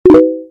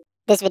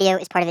This video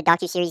is part of a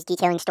docuseries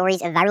detailing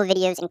stories of viral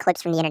videos and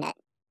clips from the internet.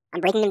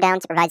 I'm breaking them down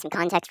to provide some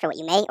context for what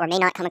you may or may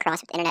not come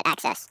across with internet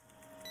access.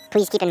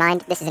 Please keep in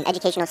mind, this is an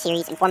educational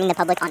series informing the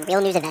public on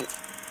real news events.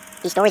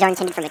 These stories are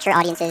intended for mature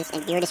audiences,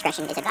 and viewer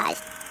discretion is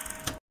advised.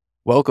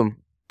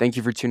 Welcome. Thank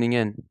you for tuning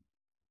in.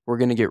 We're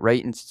going to get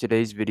right into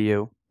today's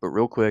video, but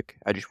real quick,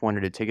 I just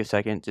wanted to take a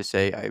second to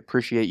say I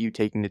appreciate you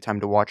taking the time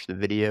to watch the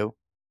video.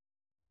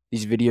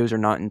 These videos are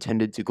not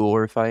intended to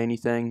glorify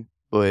anything,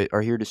 but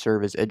are here to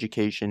serve as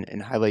education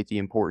and highlight the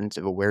importance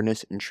of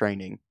awareness and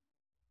training.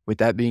 With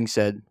that being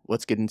said,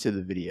 let's get into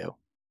the video.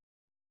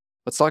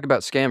 Let's talk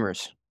about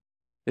scammers.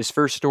 This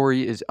first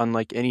story is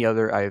unlike any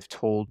other I have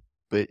told,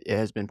 but it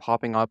has been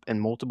popping up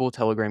in multiple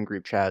Telegram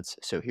group chats,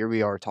 so here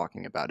we are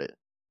talking about it.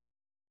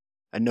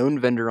 A known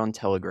vendor on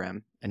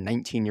Telegram, a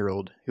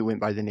 19-year-old who went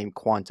by the name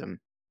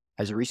Quantum,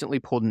 has recently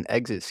pulled an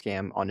exit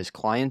scam on his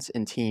clients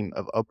and team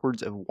of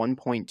upwards of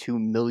 $1.2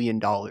 million.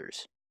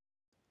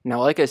 Now,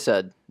 like I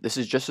said, this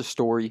is just a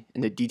story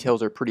and the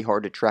details are pretty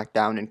hard to track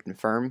down and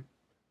confirm,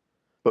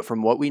 but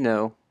from what we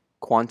know,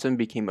 Quantum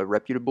became a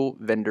reputable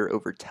vendor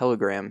over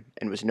Telegram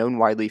and was known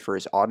widely for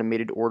his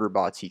automated order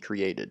bots he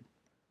created.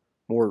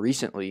 More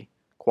recently,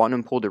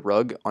 Quantum pulled a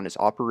rug on his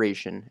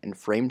operation and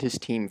framed his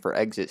team for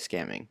exit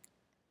scamming.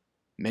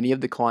 Many of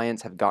the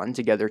clients have gotten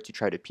together to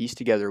try to piece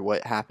together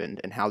what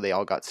happened and how they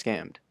all got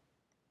scammed.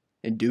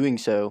 In doing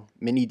so,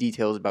 many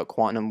details about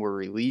Quantum were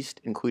released,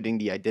 including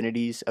the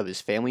identities of his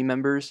family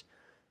members,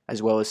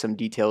 as well as some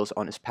details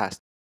on his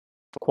past.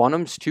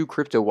 Quantum's 2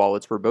 crypto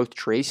wallets were both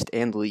traced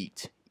and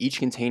leaked, each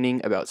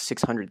containing about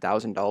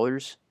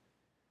 $600,000.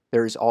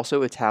 There is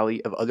also a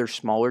tally of other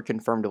smaller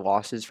confirmed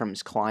losses from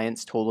his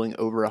clients totaling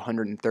over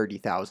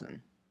 $130,000.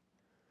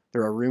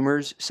 There are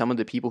rumors some of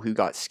the people who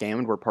got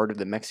scammed were part of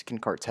the Mexican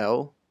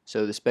cartel,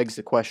 so this begs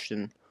the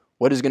question,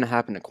 what is going to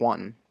happen to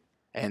Quantum?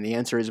 And the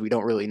answer is we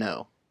don't really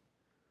know.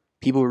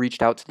 People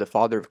reached out to the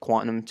father of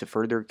Quantum to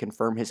further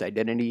confirm his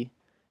identity,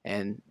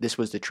 and this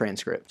was the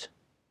transcript.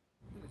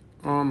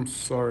 I'm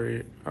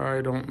sorry,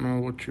 I don't know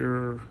what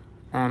you're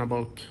on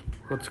about.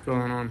 What's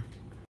going on?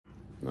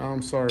 No,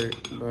 I'm sorry.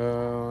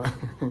 Well,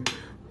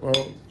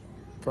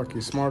 fuck,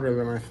 he's smarter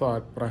than I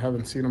thought, but I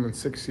haven't seen him in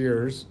 6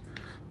 years.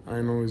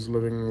 I know he's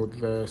living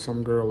with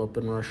some girl up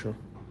in Russia.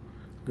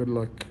 Good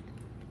luck.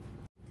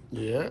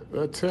 Yeah,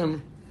 that's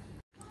him.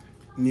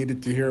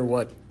 Needed to hear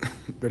what?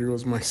 That he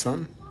was my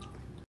son?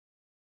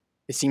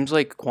 It seems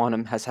like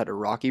Quantum has had a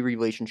rocky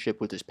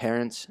relationship with his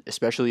parents,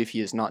 especially if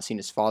he has not seen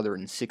his father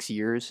in 6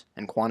 years,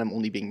 and Quantum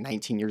only being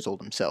 19 years old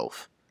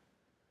himself.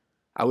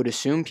 I would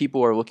assume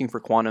people are looking for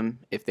Quantum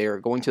if they are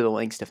going to the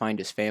lengths to find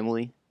his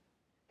family.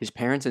 His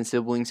parents and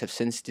siblings have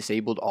since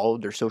disabled all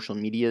of their social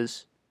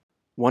medias.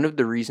 One of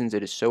the reasons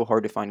it is so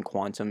hard to find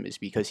Quantum is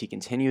because he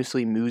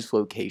continuously moves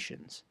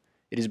locations.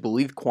 It is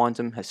believed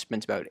Quantum has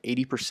spent about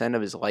 80%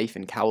 of his life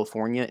in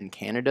California and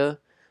Canada,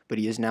 but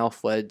he has now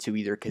fled to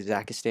either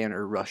Kazakhstan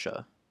or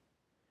Russia.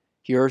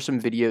 Here are some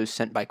videos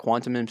sent by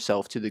Quantum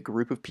himself to the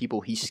group of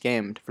people he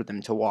scammed for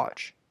them to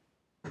watch.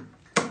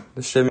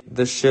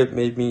 This shit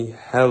made me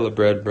hella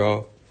bread,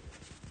 bro.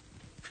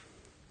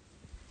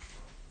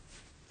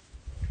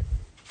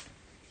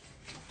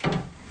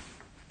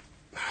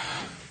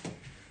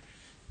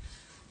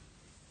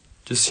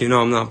 Just so you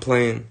know, I'm not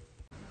playing.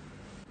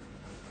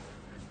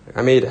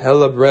 I made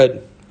hella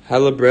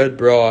bread,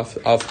 bro,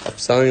 off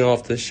selling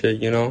off this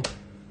shit, you know?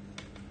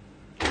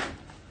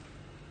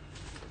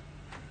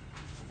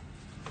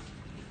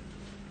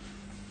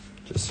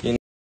 Just, you know,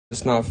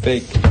 it's not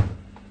fake.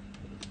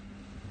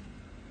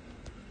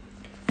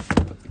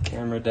 Put the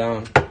camera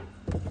down.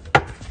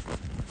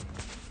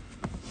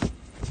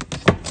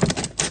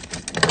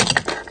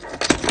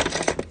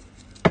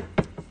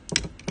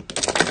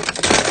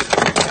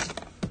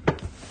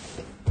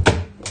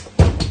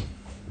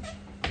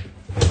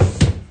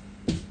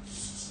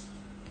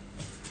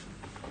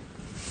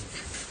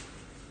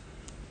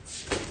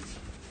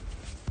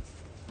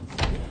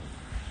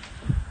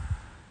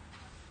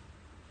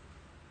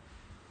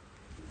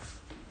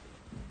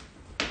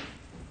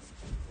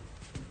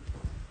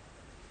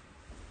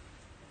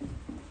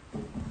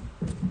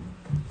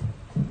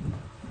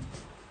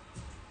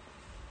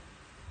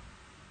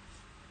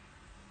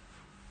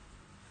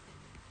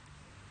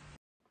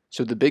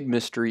 So the big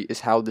mystery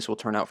is how this will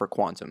turn out for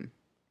Quantum.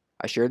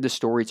 I shared this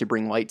story to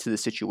bring light to the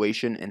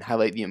situation and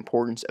highlight the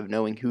importance of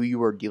knowing who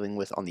you are dealing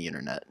with on the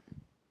internet.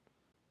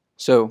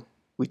 So,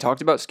 we talked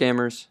about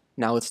scammers,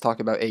 now let's talk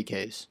about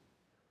AKs.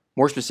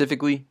 More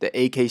specifically, the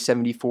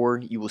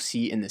AK-74 you will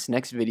see in this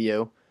next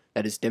video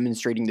that is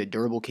demonstrating the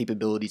durable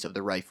capabilities of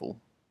the rifle.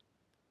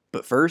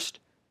 But first,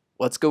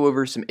 let's go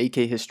over some AK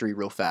history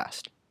real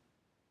fast.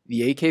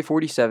 The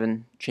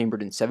AK-47,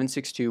 chambered in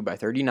 7.62 by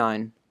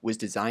 39, was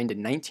designed in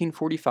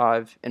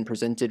 1945 and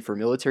presented for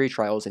military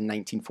trials in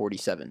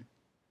 1947.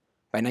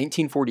 By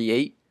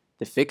 1948,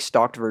 the fixed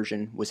stocked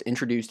version was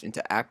introduced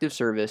into active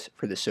service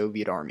for the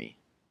Soviet Army.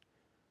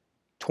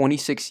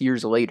 26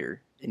 years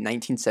later, in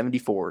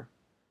 1974,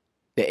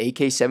 the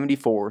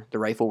AK-74, the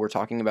rifle we're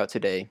talking about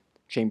today,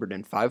 chambered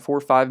in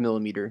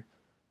 5.45mm,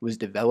 was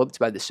developed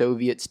by the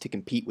Soviets to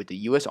compete with the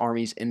US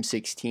Army's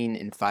M16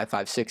 and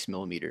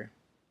 5.56mm.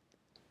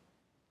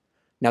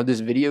 Now this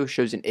video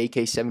shows an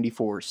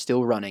AK-74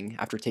 still running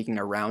after taking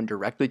a round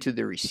directly to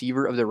the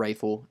receiver of the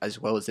rifle as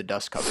well as the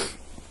dust cover.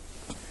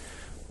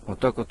 Вот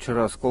так вот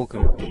вчера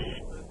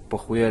осколками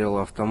похуярил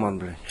автомат,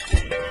 блядь.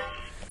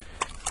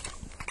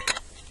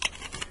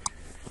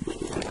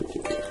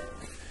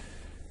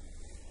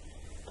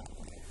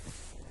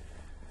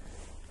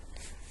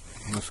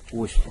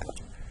 Насквозь.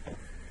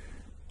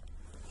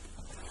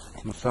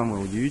 Но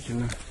самое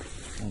удивительное...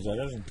 Он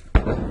заряжен?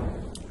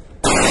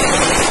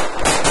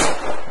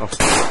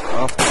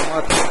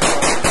 Автомат.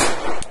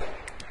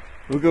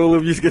 Ну-ка,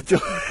 улыбнись, котел.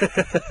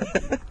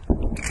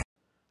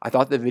 I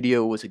thought the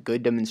video was a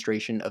good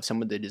demonstration of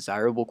some of the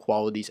desirable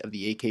qualities of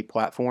the AK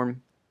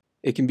platform.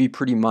 It can be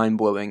pretty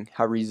mind-blowing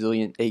how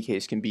resilient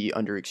AKs can be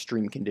under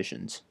extreme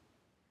conditions.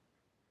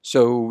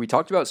 So we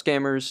talked about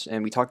scammers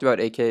and we talked about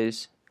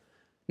AKs.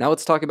 Now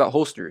let's talk about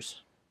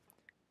holsters.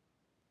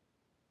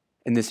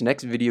 In this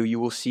next video, you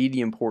will see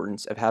the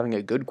importance of having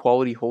a good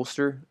quality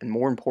holster and,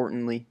 more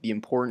importantly, the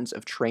importance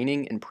of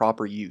training and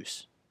proper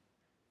use.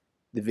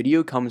 The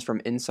video comes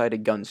from inside a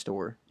gun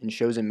store and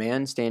shows a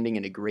man standing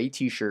in a gray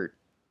t-shirt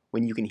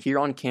when you can hear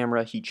on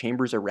camera he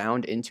chambers a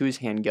round into his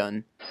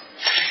handgun.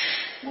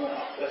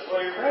 Well, that's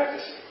why you're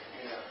practicing.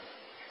 Yeah.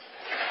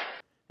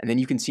 And then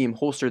you can see him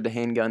holster the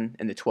handgun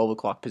in the 12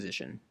 o'clock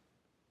position.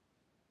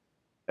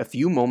 A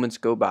few moments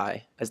go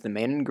by as the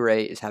man in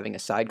gray is having a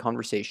side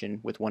conversation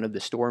with one of the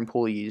store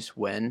employees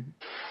when...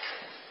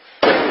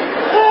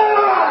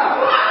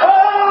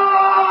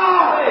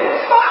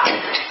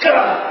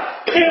 God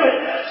damn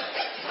it!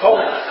 Call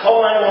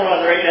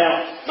 911 right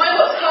now.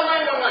 Michael, call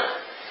 911.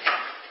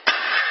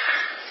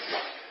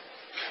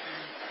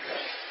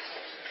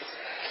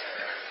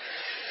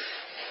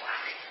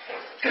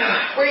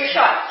 Where are you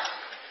shot?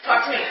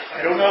 Talk to me.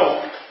 I don't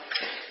know.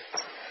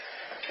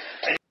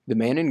 The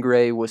man in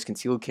gray was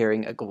concealed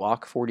carrying a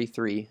Glock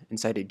 43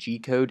 inside a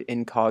G-code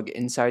incog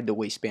inside the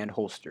waistband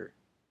holster.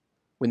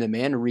 When the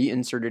man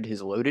reinserted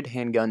his loaded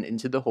handgun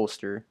into the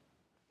holster,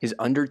 his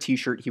under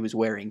t-shirt he was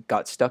wearing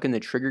got stuck in the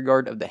trigger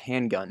guard of the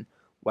handgun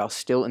while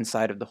still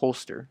inside of the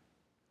holster.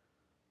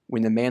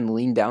 When the man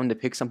leaned down to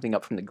pick something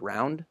up from the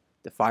ground,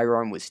 the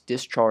firearm was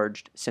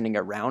discharged, sending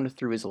a round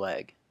through his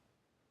leg.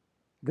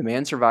 The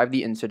man survived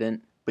the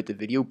incident, but the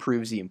video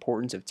proves the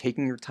importance of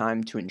taking your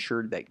time to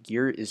ensure that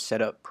gear is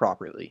set up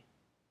properly.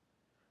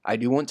 I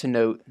do want to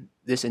note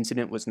this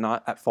incident was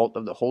not at fault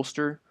of the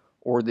holster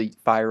or the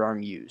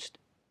firearm used,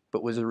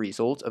 but was a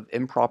result of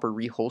improper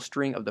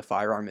reholstering of the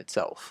firearm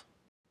itself.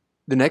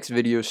 The next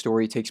video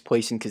story takes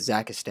place in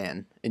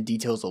Kazakhstan and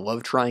details a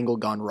love triangle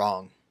gone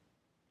wrong.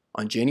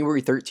 On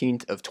January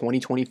 13th of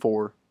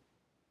 2024,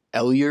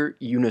 Elyur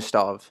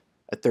Yunusov,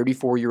 a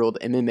 34-year-old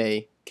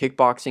MMA,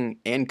 kickboxing,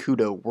 and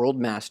Kudo world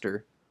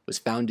master, was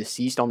found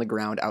deceased on the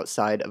ground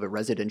outside of a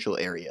residential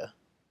area.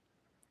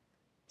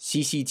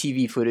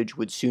 CCTV footage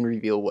would soon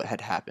reveal what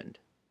had happened.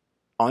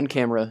 On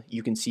camera,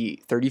 you can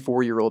see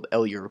 34-year-old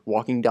Elyur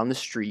walking down the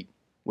street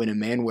when a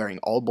man wearing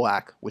all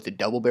black with a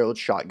double-barreled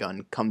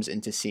shotgun comes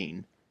into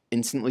scene,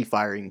 instantly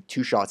firing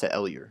 2 shots at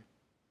Elyur,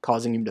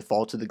 causing him to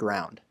fall to the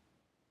ground.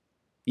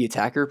 The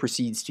attacker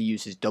proceeds to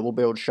use his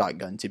double-barreled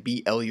shotgun to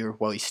beat Elyur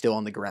while he's still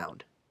on the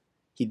ground.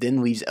 He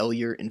then leaves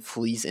Elyur and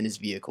flees in his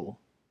vehicle.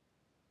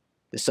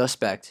 The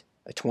suspect,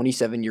 a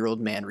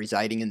 27-year-old man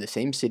residing in the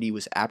same city,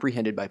 was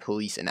apprehended by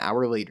police an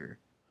hour later,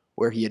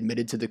 where he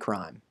admitted to the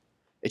crime,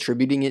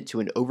 attributing it to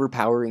an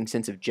overpowering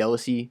sense of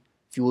jealousy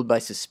fueled by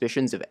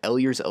suspicions of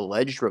Elyur's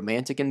alleged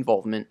romantic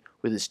involvement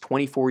with his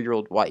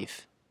 24-year-old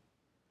wife.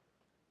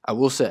 I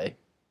will say,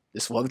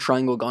 this love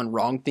triangle gone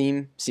wrong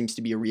theme seems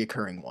to be a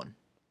reoccurring one.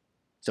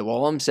 So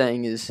all I'm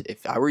saying is,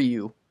 if I were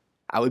you,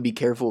 I would be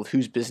careful of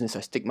whose business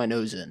I stick my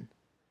nose in,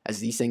 as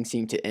these things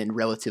seem to end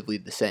relatively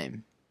the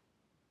same.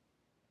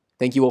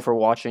 Thank you all for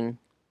watching.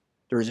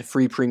 There is a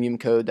free premium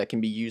code that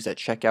can be used at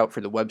checkout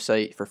for the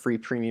website for free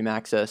premium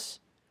access.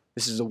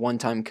 This is a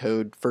one-time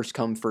code, first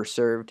come, first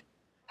served.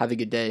 Have a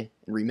good day,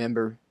 and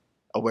remember,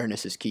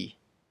 awareness is key.